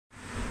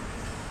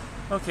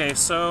Okay,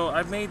 so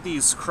I've made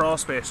these crawl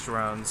space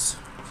drones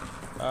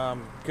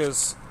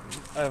because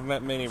I've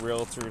met many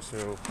realtors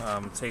who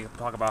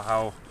talk about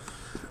how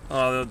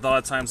a lot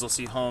of times they'll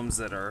see homes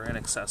that are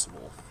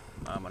inaccessible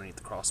underneath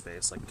the crawl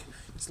space. Like,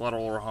 it's a lot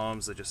of older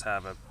homes that just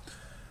have a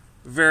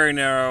very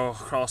narrow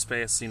crawl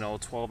space,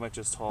 12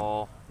 inches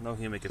tall, no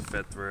human can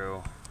fit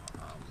through.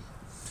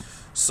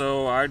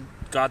 So I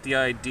got the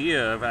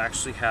idea of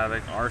actually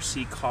having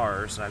RC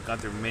cars. I've gone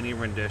through many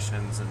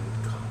renditions and,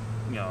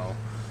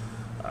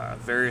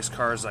 various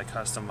cars I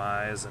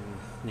customize, and,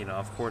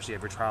 of course you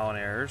have your trial and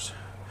errors.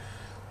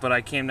 But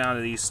I came down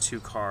to these two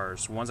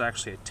cars. One's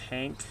actually a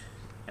tank,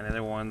 and the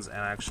other one's an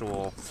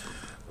actual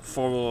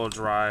four-wheel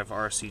drive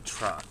RC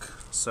truck.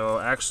 So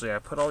actually I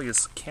put all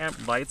these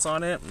lights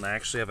on it, and I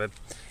actually have an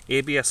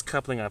ABS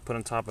coupling I put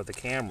on top of the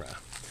camera.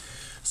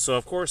 So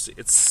of course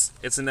it's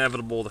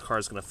inevitable the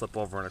car's going to flip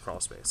over in a crawl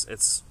space.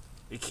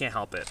 You can't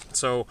help it.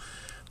 So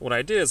what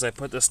I did is I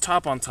put this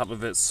top on top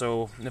of it,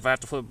 so if I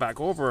have to flip it back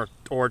over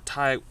or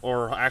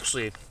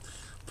actually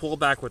pull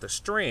back with a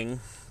string,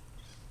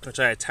 which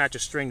I attach a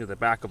string to the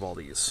back of all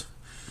these,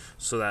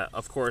 so that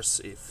of course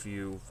if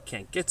you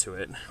can't get to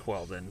it,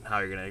 well, then how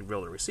are you going to be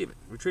able to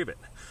retrieve it?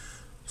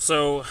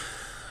 So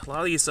a lot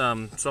of these, so I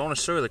want to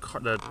show you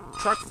the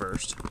truck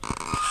first,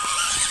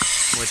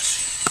 which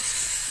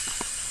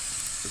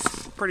is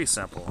pretty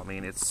simple. I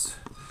mean, it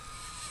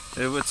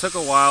took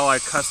a while. I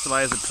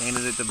customized and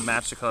painted it to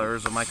match the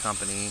colors of my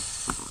company.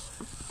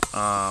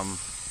 I'm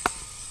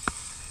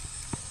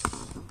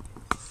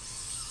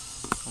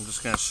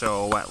just going to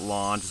show a wet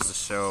lawn just to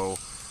show,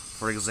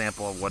 for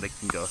example, of what it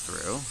can go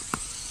through.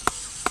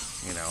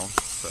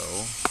 So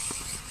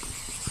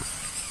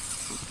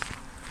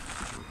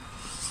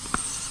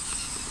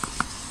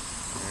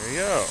there you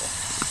go.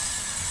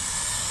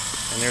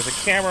 And there's a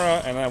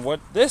camera, and then what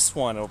this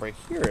one over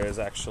here is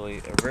actually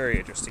a very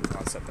interesting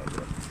concept I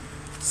did.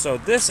 So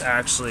this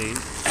actually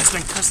has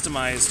been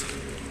customized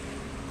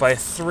by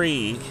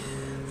 3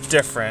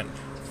 different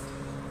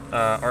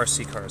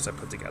RC cars I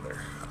put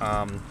together.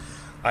 I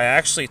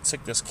actually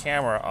took this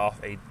camera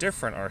off a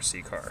different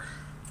RC car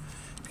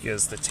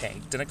because the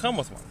tank didn't come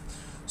with one.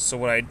 So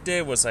what I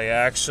did was I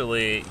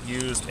actually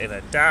used an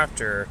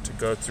adapter to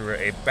go through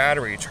a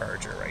battery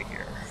charger right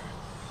here.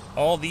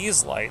 All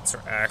these lights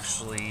are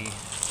actually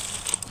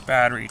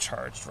battery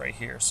charged right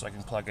here, so I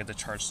can plug it to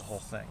charge the whole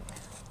thing.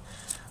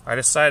 I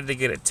decided to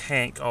get a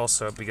tank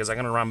also because I'm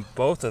going to run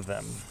both of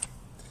them.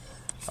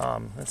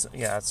 It's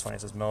funny,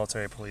 it says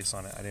military police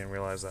on it. I didn't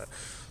realize that.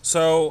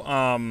 So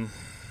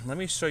let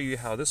me show you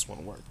how this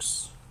one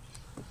works.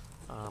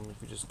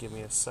 If you just give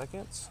me a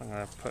second, I'm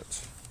going to put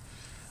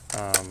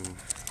 1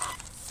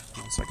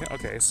 second.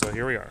 Okay, so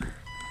here we are.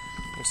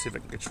 Let's see if I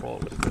can control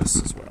it with this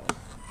as well.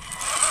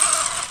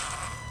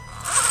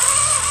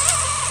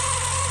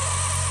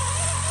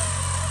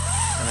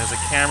 And there's a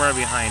camera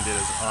behind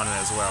it on it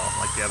as well,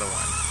 like the other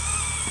one.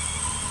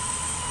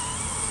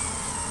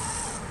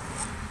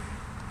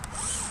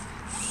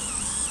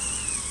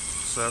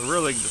 So it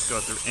really can just go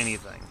through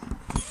anything.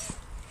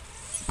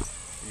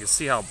 You can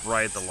see how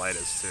bright the light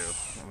is too.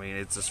 I mean,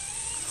 it just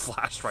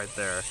flashed right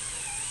there.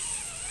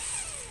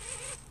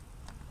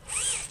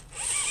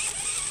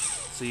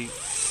 See,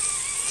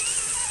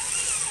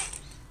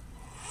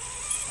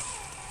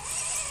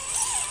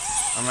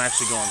 I'm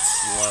actually going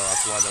slow,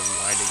 that's why the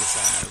lighting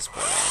sound is,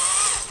 but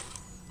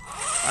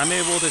I'm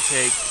able to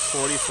take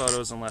 40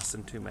 photos in less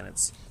than 2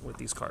 minutes with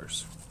these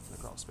cars in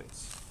the crawl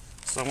space.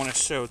 So I want to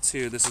show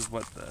too, this is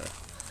what the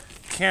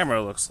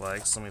camera looks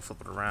like, so let me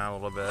flip it around a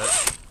little bit.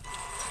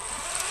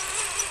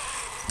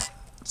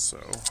 So,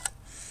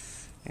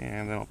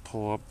 and then I'll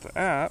pull up the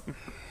app.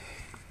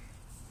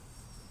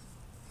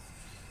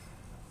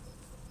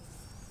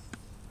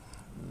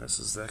 And this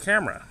is the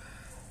camera.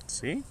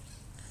 See?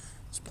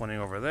 It's pointing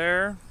over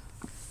there.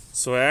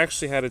 So I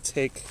actually had to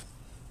take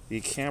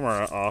the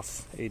camera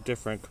off a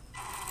different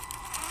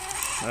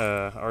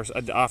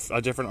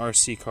different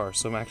RC car.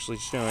 So I'm actually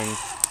showing.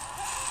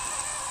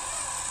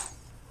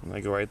 And I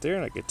go right there,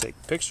 and I could take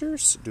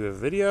pictures, do a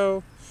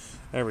video,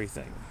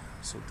 everything.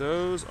 So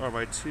those are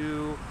my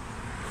 2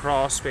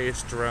 crawl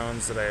space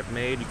drones that I have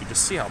made. You can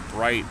just see how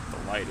bright the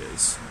light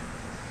is.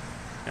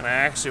 And I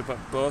actually put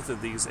both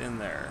of these in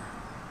there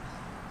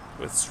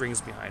with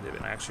strings behind it,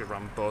 and I actually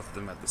run both of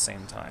them at the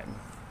same time.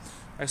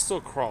 I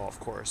still crawl, of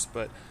course,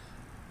 but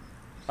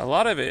a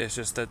lot of it is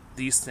just that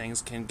these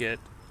things can get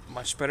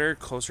much better,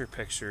 closer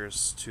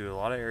pictures to a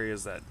lot of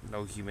areas that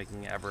no human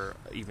can ever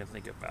even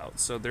think about.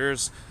 So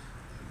there's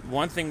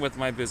one thing with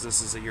my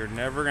business is that you're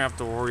never gonna have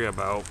to worry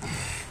about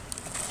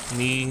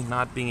me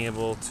not being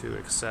able to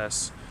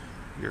access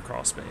your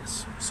crawl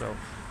space. So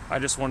I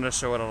just wanted to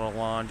show it on a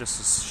lawn just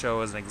to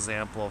show as an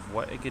example of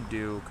what it could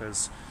do,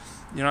 because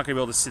you're not going to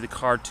be able to see the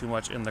car too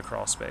much in the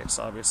crawl space,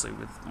 obviously,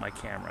 with my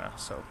camera.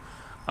 So,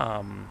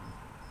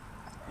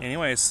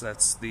 anyways,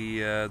 that's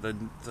the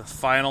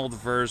final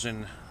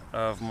version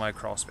of my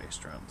crawl space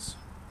drones.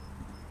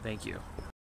 Thank you.